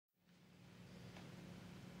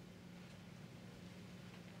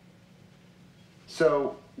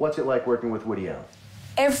So, what's it like working with Woody Allen?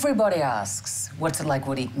 Everybody asks, what's it like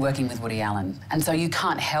working with Woody Allen? And so you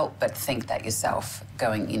can't help but think that yourself,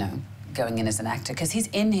 going in as an actor, because he's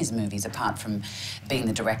in his movies apart from being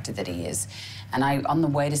the director that he is. And on the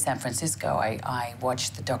way to San Francisco, I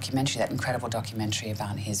watched the documentary, that incredible documentary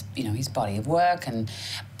about his, his body of work and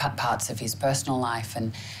parts of his personal life.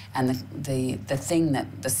 And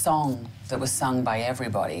the song that was sung by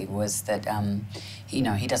everybody was that,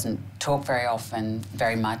 he doesn't talk very often,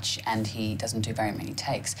 very much, and he doesn't do very many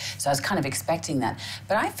takes. So I was kind of expecting that.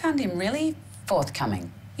 But I found him really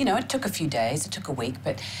forthcoming. It took a few days, it took a week,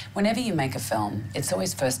 but whenever you make a film, it's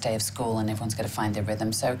always first day of school and everyone's got to find their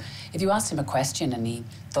rhythm. So if you asked him a question and he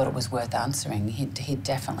thought it was worth answering, he'd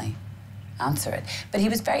definitely answer it. But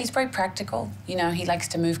he's very practical. He likes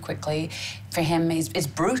to move quickly. For him, it's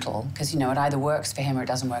brutal, because, it either works for him or it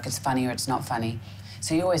doesn't work. It's funny or it's not funny.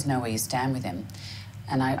 So you always know where you stand with him.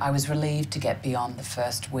 And I was relieved to get beyond the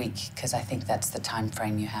first week, because I think that's the time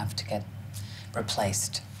frame you have to get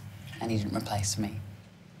replaced. And he didn't replace me.